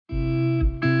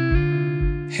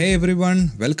Hey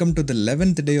everyone, welcome to the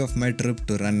 11th day of my trip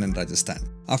to Rann in Rajasthan.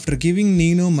 After giving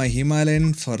Nino my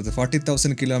Himalayan for the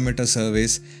 40,000 km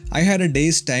service, I had a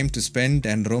day's time to spend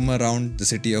and roam around the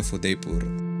city of Udaipur.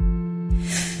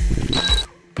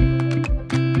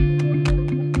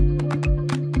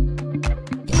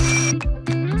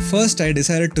 First, I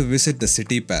decided to visit the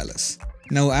city palace.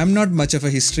 Now, I'm not much of a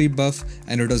history buff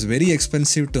and it was very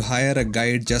expensive to hire a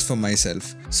guide just for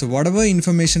myself. So whatever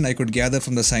information I could gather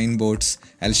from the signboards,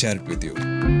 I'll share it with you.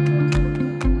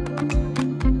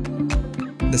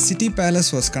 The city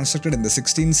palace was constructed in the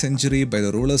 16th century by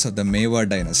the rulers of the Mewar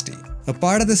dynasty. A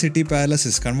part of the city palace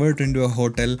is converted into a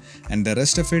hotel and the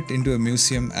rest of it into a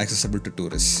museum accessible to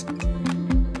tourists.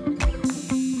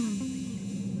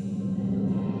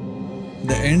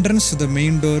 The entrance to the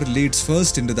main door leads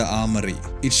first into the armory.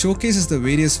 It showcases the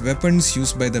various weapons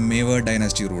used by the Mewar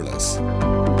dynasty rulers.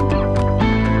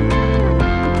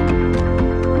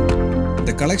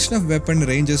 The collection of weapons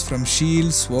ranges from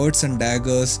shields, swords and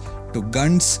daggers to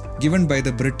guns given by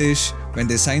the British when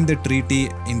they signed the treaty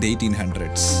in the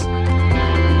 1800s.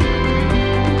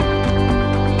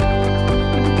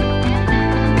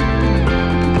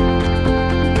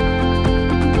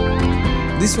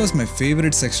 This was my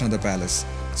favorite section of the palace,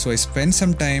 so I spent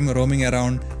some time roaming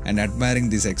around and admiring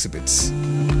these exhibits.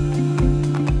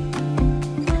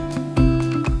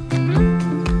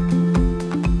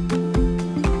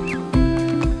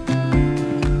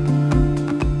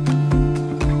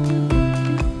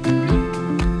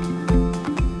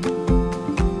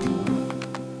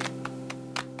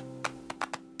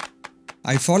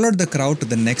 I followed the crowd to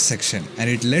the next section and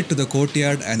it led to the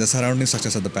courtyard and the surrounding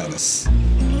structures of the palace.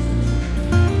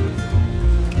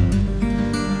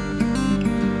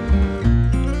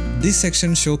 This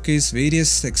section showcased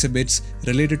various exhibits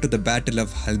related to the Battle of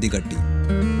Haldighati.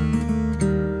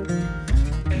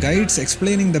 Guides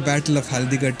explaining the Battle of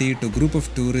Haldighati to a group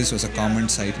of tourists was a common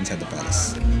sight inside the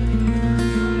palace.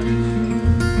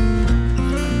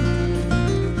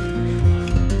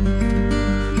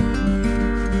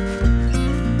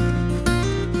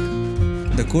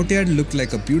 The courtyard looked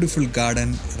like a beautiful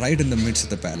garden right in the midst of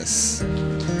the palace.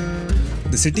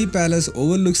 The city palace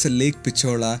overlooks the Lake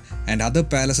Pichola and other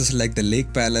palaces like the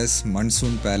Lake Palace,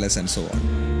 Monsoon Palace and so on.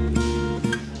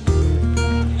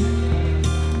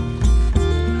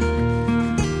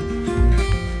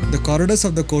 The corridors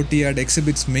of the courtyard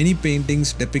exhibits many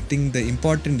paintings depicting the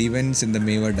important events in the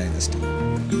Mewar dynasty.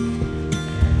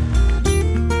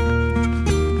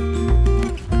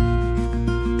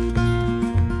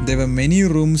 There were many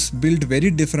rooms built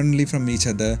very differently from each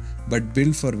other but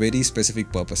built for very specific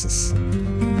purposes.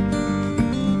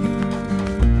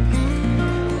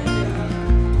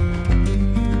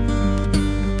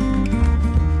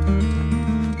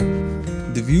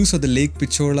 The views of the Lake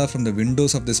Pichola from the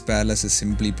windows of this palace is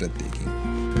simply breathtaking.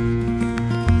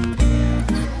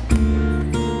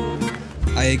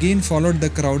 I again followed the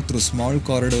crowd through small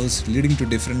corridors leading to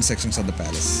different sections of the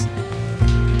palace.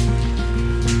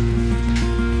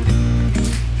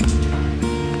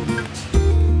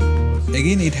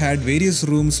 Again, it had various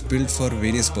rooms built for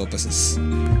various purposes.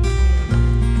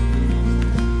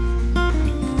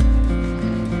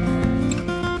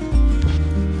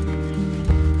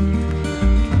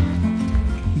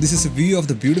 This is a view of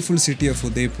the beautiful city of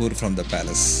Udaipur from the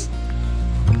palace.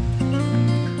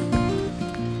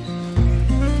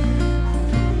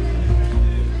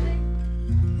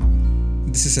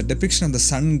 This is a depiction of the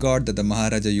sun god that the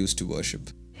Maharaja used to worship.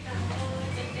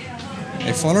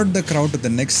 I followed the crowd to the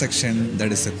next section,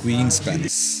 that is the Queen's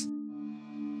Palace.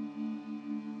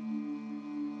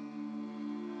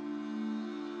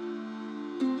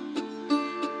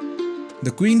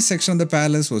 The Queen's section of the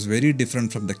palace was very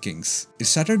different from the King's. It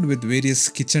started with various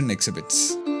kitchen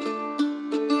exhibits.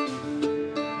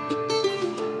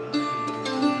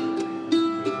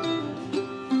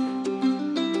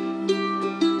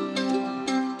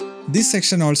 This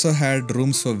section also had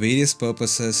rooms for various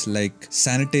purposes like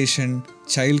sanitation,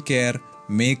 childcare,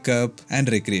 makeup,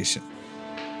 and recreation.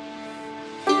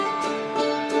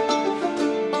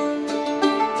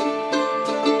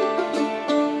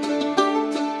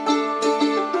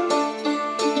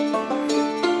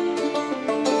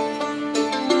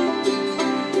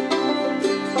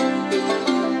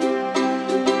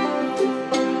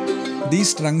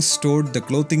 These trunks stored the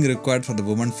clothing required for the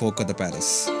women folk of the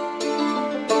palace.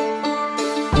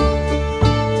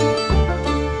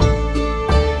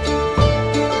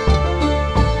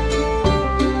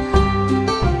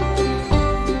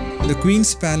 The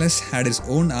Queen's Palace had its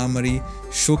own armory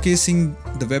showcasing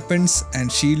the weapons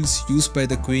and shields used by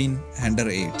the Queen and her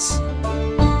aides.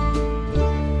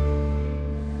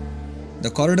 The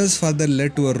corridors further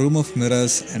led to a room of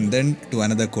mirrors and then to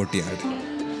another courtyard.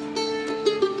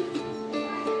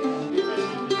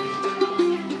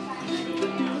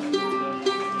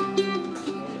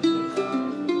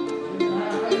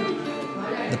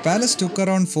 The palace took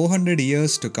around 400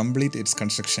 years to complete its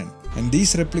construction, and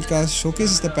these replicas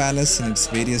showcases the palace in its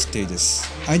various stages.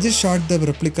 I just shot the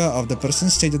replica of the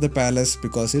present stage of the palace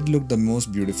because it looked the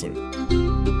most beautiful.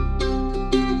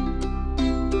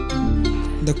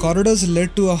 The corridors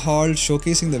led to a hall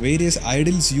showcasing the various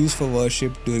idols used for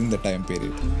worship during the time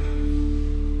period.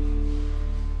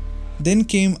 Then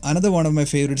came another one of my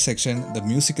favorite sections, the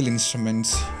musical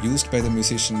instruments used by the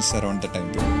musicians around the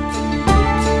time period.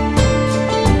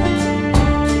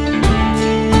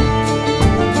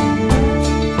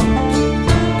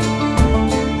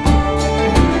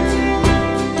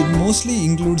 Mostly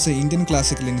includes the Indian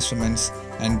classical instruments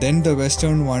and then the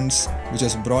Western ones which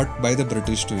was brought by the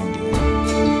British to India.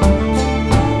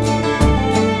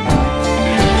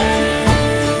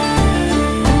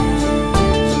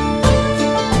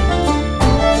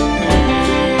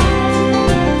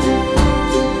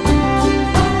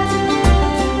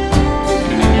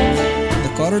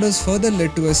 The corridors further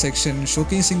led to a section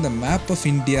showcasing the map of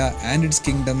India and its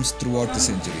kingdoms throughout the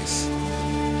centuries.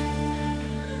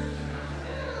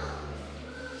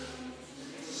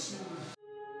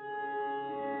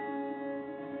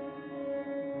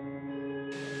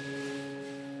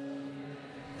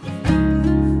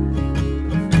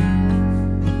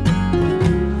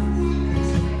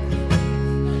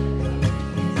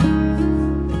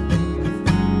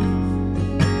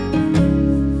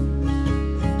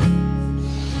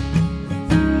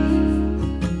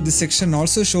 This section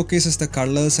also showcases the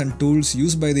colors and tools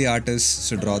used by the artists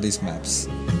to draw these maps.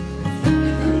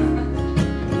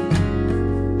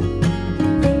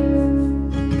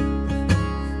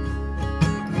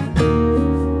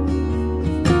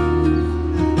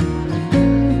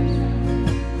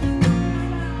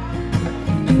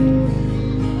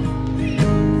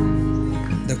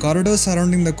 The corridors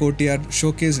surrounding the courtyard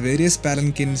showcase various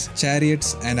palanquins,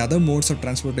 chariots, and other modes of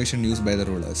transportation used by the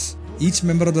rulers. Each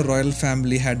member of the royal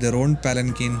family had their own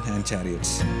palanquin and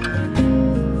chariots.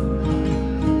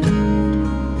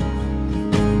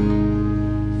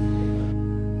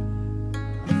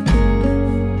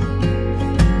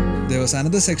 There was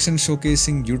another section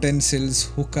showcasing utensils,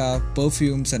 hookah,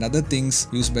 perfumes, and other things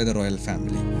used by the royal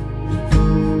family.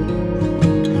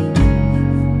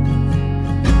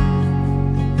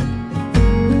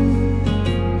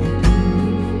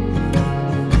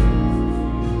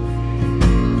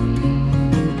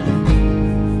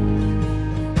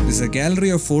 This is a gallery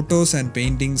of photos and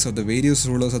paintings of the various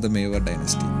rulers of the Mewar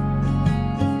dynasty.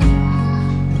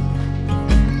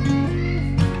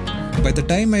 By the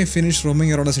time I finished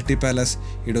roaming around the city palace,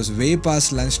 it was way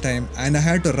past lunchtime and I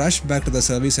had to rush back to the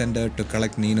service center to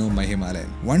collect Nino, my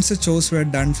Himalayan. Once the chores were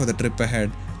done for the trip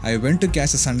ahead, I went to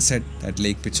catch the sunset at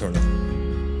Lake Pichola.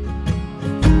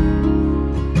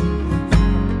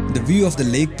 The view of the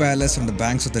Lake Palace from the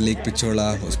banks of the Lake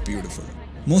Pichola was beautiful.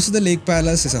 Most of the Lake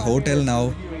Palace is a hotel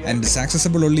now and is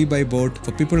accessible only by boat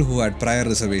for people who had prior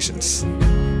reservations.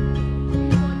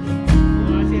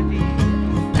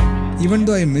 Even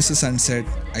though I missed the sunset,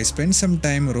 I spent some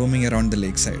time roaming around the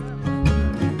lakeside.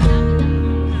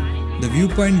 The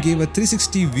viewpoint gave a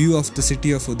 360 view of the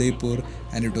city of Udaipur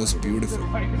and it was beautiful.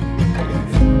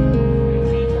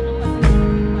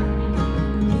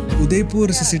 Udaipur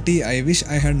is a city I wish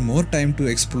I had more time to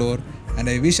explore and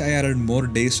I wish I added more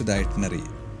days to the itinerary.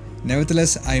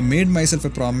 Nevertheless, I made myself a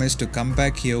promise to come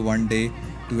back here one day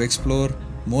to explore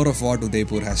more of what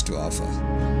Udaipur has to offer.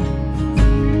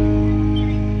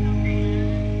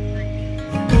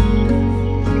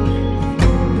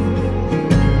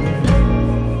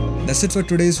 That's it for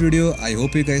today's video. I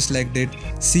hope you guys liked it.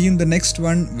 See you in the next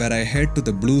one where I head to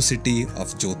the blue city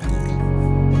of Jodhpur.